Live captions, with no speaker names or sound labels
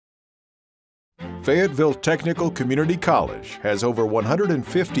Fayetteville Technical Community College has over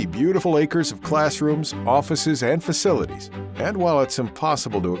 150 beautiful acres of classrooms, offices, and facilities. And while it's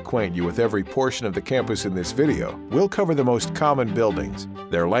impossible to acquaint you with every portion of the campus in this video, we'll cover the most common buildings,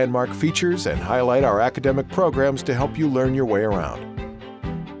 their landmark features, and highlight our academic programs to help you learn your way around.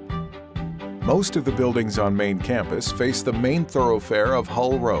 Most of the buildings on main campus face the main thoroughfare of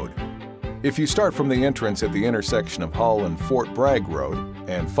Hull Road. If you start from the entrance at the intersection of Hull and Fort Bragg Road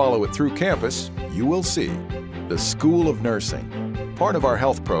and follow it through campus, you will see the School of Nursing. Part of our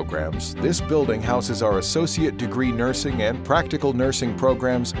health programs, this building houses our associate degree nursing and practical nursing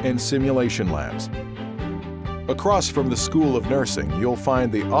programs and simulation labs. Across from the School of Nursing, you'll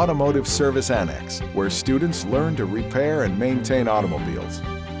find the Automotive Service Annex, where students learn to repair and maintain automobiles.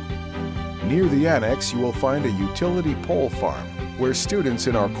 Near the annex, you will find a utility pole farm, where students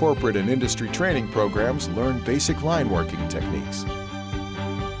in our corporate and industry training programs learn basic line working techniques.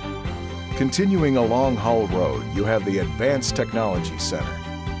 Continuing along Hull Road, you have the Advanced Technology Center,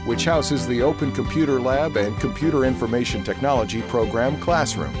 which houses the Open Computer Lab and Computer Information Technology program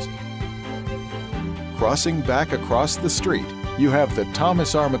classrooms. Crossing back across the street, you have the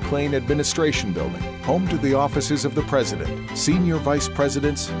Thomas R. McLean Administration Building, home to the offices of the President, Senior Vice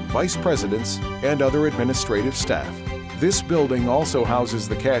Presidents, and other administrative staff. This building also houses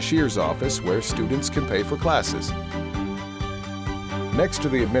the cashier's office where students can pay for classes. Next to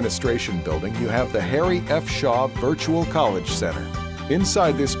the administration building, you have the Harry F. Shaw Virtual College Center.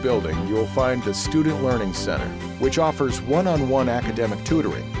 Inside this building, you'll find the Student Learning Center, which offers one-on-one academic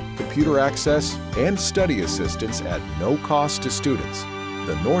tutoring, computer access, and study assistance at no cost to students.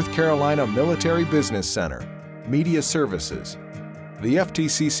 The North Carolina Military Business Center, Media Services, the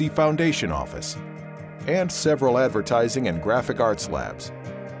FTCC Foundation Office, and several advertising and graphic arts labs.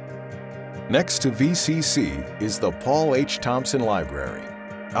 Next to VCC is the Paul H. Thompson Library.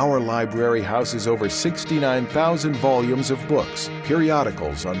 Our library houses over 69,000 volumes of books,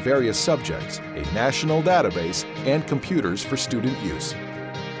 periodicals on various subjects, a national database, and computers for student use.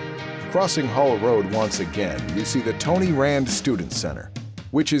 Crossing Hull Road once again, you see the Tony Rand Student Center,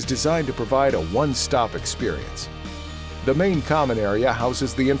 which is designed to provide a one-stop experience. The main common area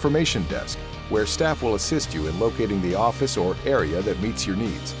houses the information desk, where staff will assist you in locating the office or area that meets your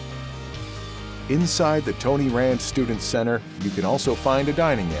needs. Inside the Tony Rand Student Center, you can also find a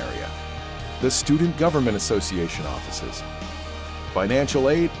dining area, the Student Government Association offices, financial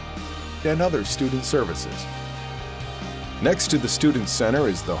aid, and other student services. Next to the Student Center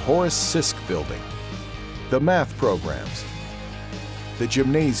is the Horace Sisk Building. The math programs, the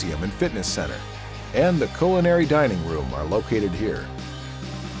gymnasium and fitness center, and the culinary dining room are located here.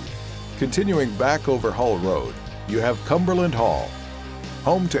 Continuing back over Hull Road, you have Cumberland Hall,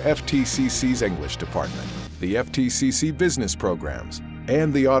 home to FTCC's English department, the FTCC business programs,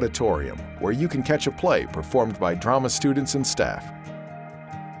 and the auditorium, where you can catch a play performed by drama students and staff.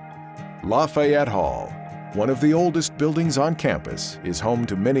 Lafayette Hall, one of the oldest buildings on campus, is home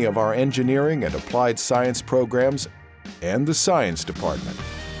to many of our engineering and applied science programs and the science department.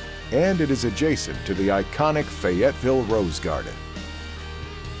 And it is adjacent to the iconic Fayetteville Rose Garden.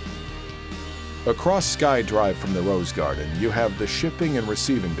 Across Sky Drive from the Rose Garden, you have the Shipping and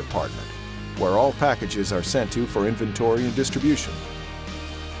Receiving Department, where all packages are sent to for inventory and distribution.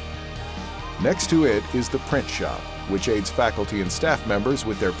 Next to it is the Print Shop, which aids faculty and staff members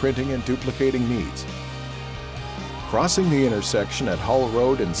with their printing and duplicating needs. Crossing the intersection at Hull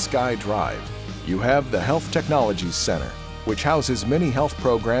Road and Sky Drive, you have the Health Technologies Center, which houses many health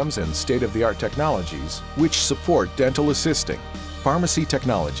programs and state-of-the-art technologies which support dental assisting, pharmacy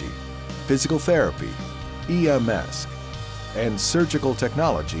technology, physical therapy, EMS, and surgical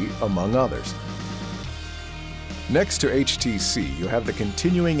technology, among others. Next to HTC, you have the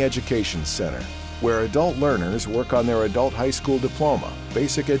Continuing Education Center, where adult learners work on their adult high school diploma,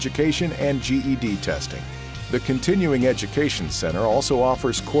 basic education, and GED testing. The Continuing Education Center also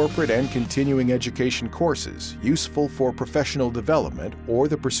offers corporate and continuing education courses useful for professional development or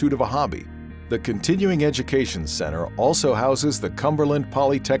the pursuit of a hobby. The Continuing Education Center also houses the Cumberland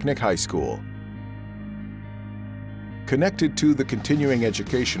Polytechnic High School. Connected to the Continuing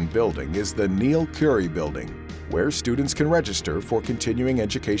Education building is the Neil Curie Building, where students can register for continuing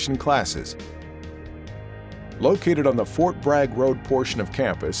education classes. Located on the Fort Bragg Road portion of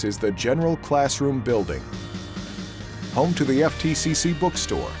campus is the General Classroom Building, home to the FTCC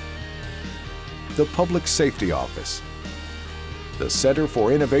Bookstore, the Public Safety Office, the Center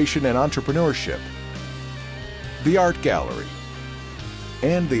for Innovation and Entrepreneurship, the Art Gallery,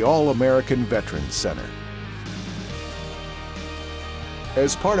 and the All-American Veterans Center.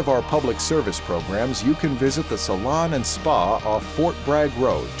 As part of our public service programs, you can visit the Salon and Spa off Fort Bragg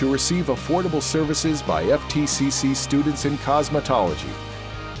Road to receive affordable services by FTCC students in cosmetology,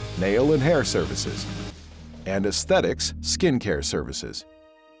 nail and hair services, and aesthetics skincare services.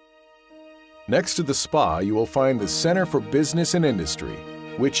 Next to the spa, you will find the Center for Business and Industry,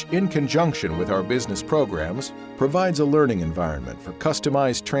 which, in conjunction with our business programs, provides a learning environment for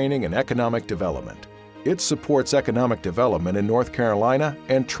customized training and economic development. It supports economic development in North Carolina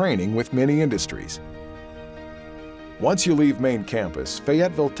and training with many industries. Once you leave main campus,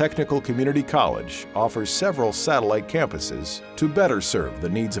 Fayetteville Technical Community College offers several satellite campuses to better serve the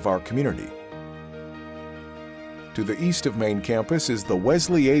needs of our community. To the east of main campus is the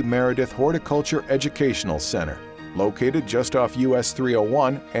Wesley A. Meredith Horticulture Educational Center, located just off US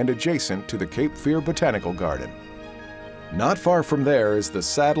 301 and adjacent to the Cape Fear Botanical Garden. Not far from there is the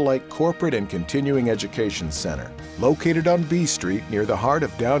Satellite Corporate and Continuing Education Center, located on B Street near the heart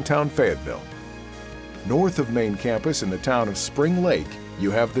of downtown Fayetteville. North of main campus in the town of Spring Lake, you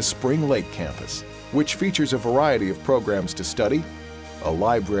have the Spring Lake campus, which features a variety of programs to study, a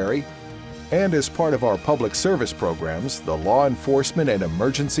library, and as part of our public service programs, the Law Enforcement and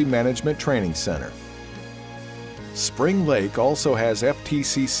Emergency Management Training Center. Spring Lake also has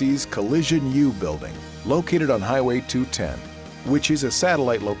FTCC's Collision U building, located on Highway 210, which is a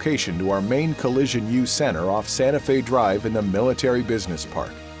satellite location to our main Collision U Center off Santa Fe Drive in the Military Business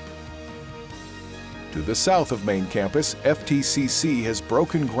Park. To the south of main campus, FTCC has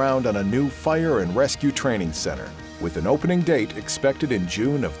broken ground on a new Fire and Rescue Training Center, with an opening date expected in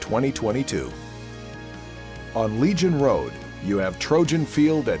June of 2022. On Legion Road, you have Trojan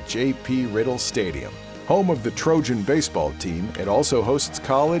Field at J.P. Riddle Stadium. Home of the Trojan baseball team, it also hosts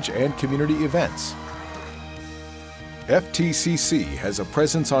college and community events. FTCC has a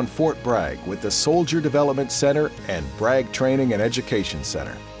presence on Fort Bragg with the Soldier Development Center and Bragg Training and Education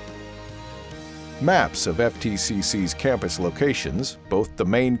Center. Maps of FTCC's campus locations, both the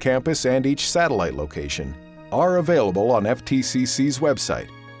main campus and each satellite location, are available on FTCC's website,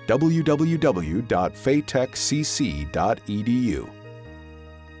 www.faytechcc.edu.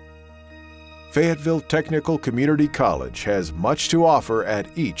 Fayetteville Technical Community College has much to offer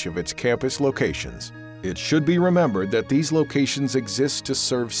at each of its campus locations. It should be remembered that these locations exist to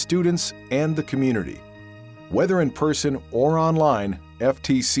serve students and the community. Whether in person or online,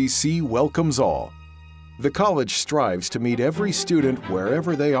 FTCC welcomes all. The college strives to meet every student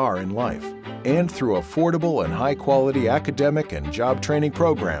wherever they are in life, and through affordable and high-quality academic and job training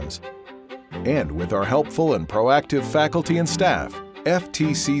programs. And with our helpful and proactive faculty and staff,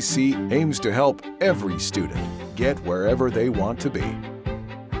 FTCC aims to help every student get wherever they want to be.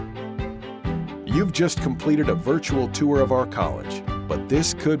 You've just completed a virtual tour of our college, but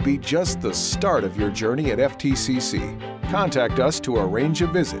this could be just the start of your journey at FTCC. Contact us to arrange a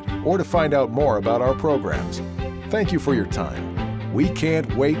visit or to find out more about our programs. Thank you for your time. We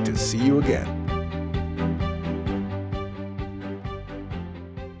can't wait to see you again.